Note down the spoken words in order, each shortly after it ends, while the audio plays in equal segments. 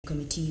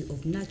Committee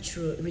of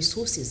Natural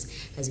Resources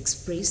has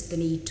expressed the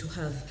need to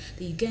have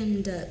the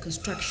Uganda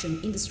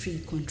Construction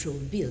Industry Control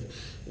Bill,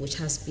 which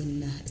has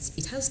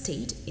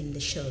stayed in the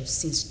shelves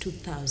since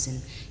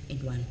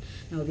 2001.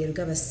 Now,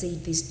 Byakugaba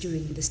said this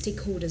during the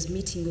stakeholders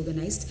meeting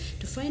organized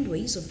to find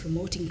ways of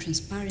promoting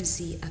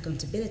transparency,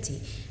 accountability,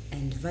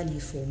 and value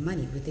for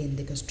money within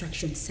the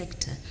construction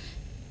sector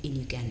in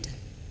Uganda.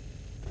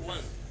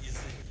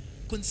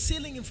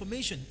 Concealing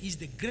information is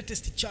the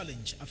greatest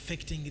challenge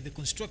affecting the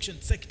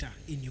construction sector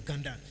in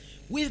Uganda.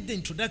 With the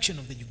introduction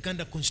of the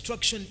Uganda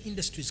Construction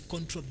Industries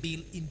Control Bill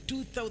in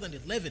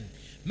 2011,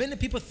 many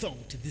people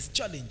thought this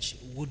challenge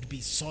would be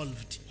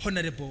solved.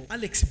 Honorable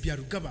Alex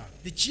Byakugaba,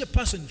 the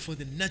chairperson for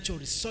the Natural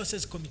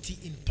Resources Committee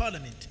in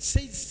Parliament,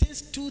 says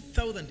since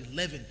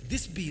 2011,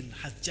 this bill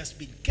has just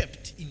been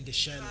kept in the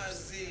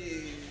shelves.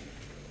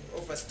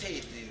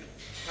 Overstayed in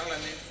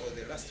Parliament for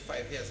the last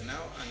 5 years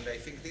now, and I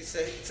think it's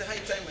a high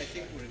time I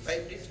think we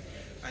revived it,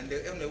 and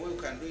the only way we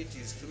can do it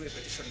is through a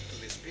petition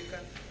to the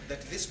Speaker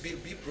that this bill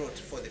be brought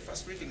for the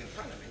first reading in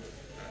Parliament,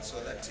 so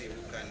that we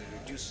can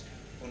reduce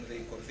on the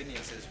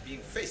inconveniences being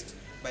faced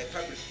by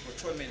public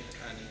procurement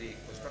and the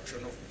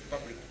construction of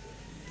public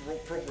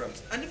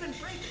programs, and even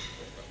private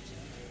programs,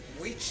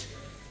 which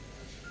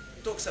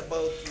talks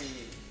about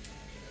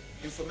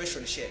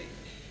information sharing.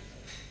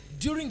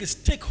 During a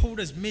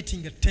stakeholders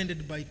meeting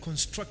attended by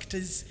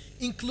constructors,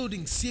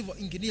 including civil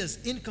engineers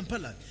in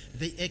Kampala,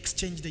 they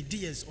exchanged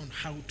ideas on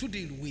how to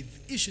deal with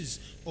issues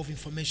of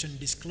information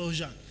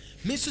disclosure.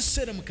 Mr.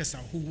 Sera Mukasa,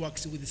 who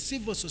works with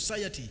civil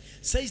society,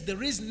 says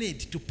there is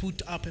need to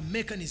put up a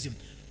mechanism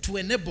to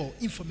enable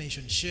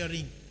information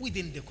sharing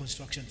within the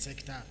construction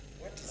sector.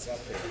 What is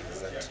happening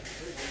is that,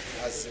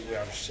 as we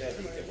have shared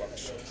in the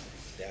workshop,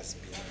 there has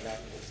been lack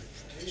of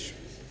information.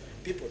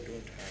 People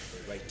don't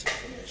have the right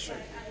information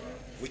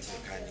which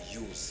they can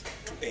use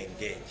to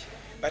engage.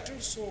 But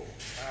also,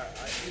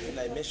 even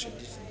I mentioned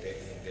it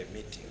in the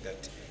meeting,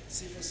 that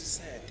civil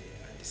society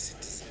and the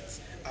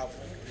citizens have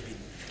been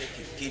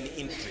taking keen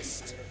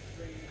interest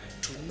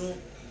to know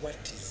what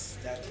is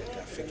that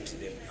affects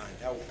them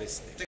and how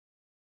best they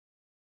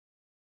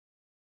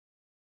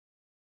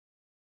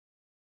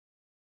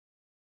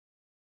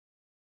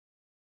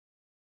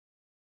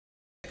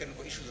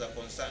issues are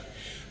concerned.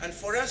 And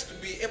for us to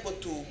be able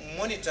to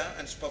monitor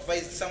and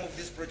supervise some of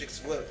these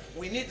projects well,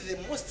 we need the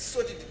most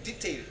solid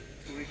detail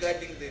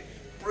regarding the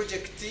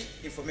project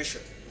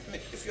information. I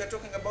mean, if you are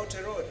talking about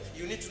a road,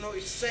 you need to know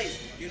its size,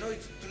 you know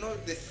to know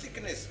the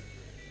thickness,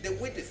 the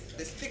width,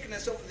 the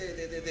thickness of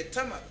the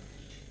tarmac.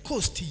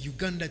 Coast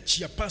Uganda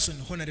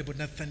chairperson Honorable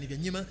Nathan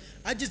Byanyima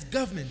urges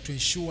government to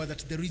ensure that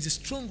there is a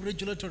strong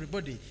regulatory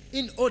body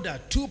in order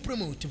to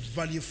promote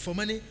value for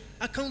money,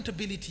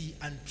 accountability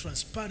and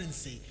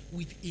transparency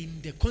within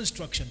the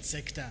construction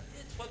sector.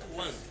 What we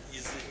want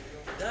is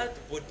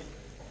that body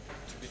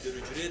to be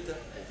the regulator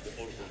of the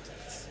all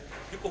contracts.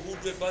 People who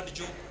do a bad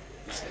job,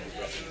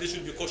 they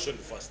should be cautioned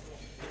first,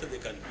 whether they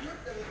can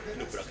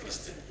be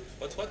blacklisted.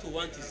 But what we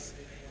want is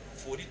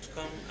for it to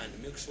come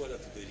and make sure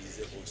that there is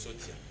a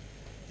consortium.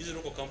 These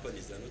local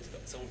companies are not,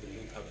 some of them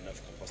don't have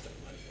enough capacity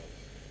and manpower.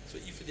 So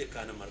if they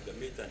can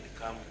amalgamate and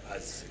come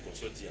as a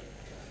consortium,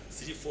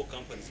 3-4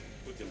 companies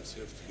put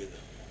themselves together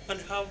and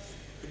have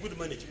a good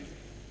management.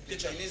 The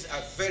Chinese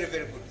are very,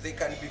 very good. They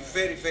can be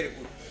very, very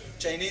good.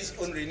 Chinese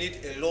only need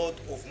a lot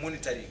of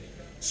monitoring.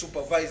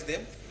 Supervise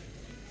them,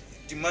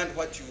 demand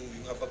what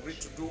you have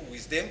agreed to do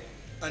with them,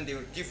 and they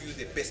will give you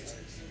the best.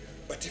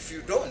 But if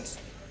you don't,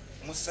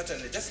 most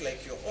certainly, just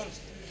like your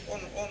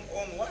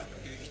own work,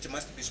 it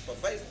must be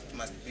supervised, it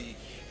must be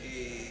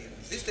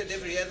visited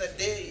every other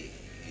day.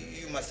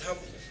 You must have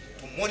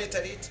to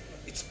monitor it,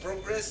 its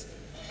progress,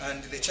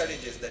 and the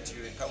challenges that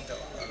you encounter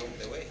along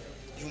the way.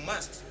 You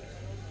must.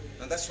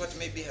 And that's what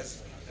maybe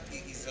is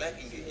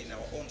lacking in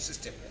our own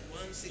system.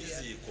 Once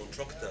these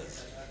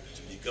contractors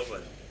to be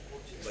governed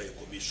by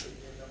a commission,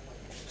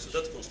 so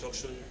that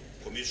construction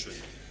commission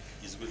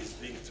is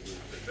being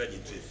prepared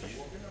into a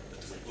bill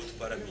that will go to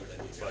Parliament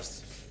and be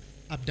passed.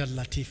 Abdul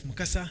Latif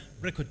Mukasa,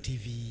 Record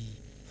TV.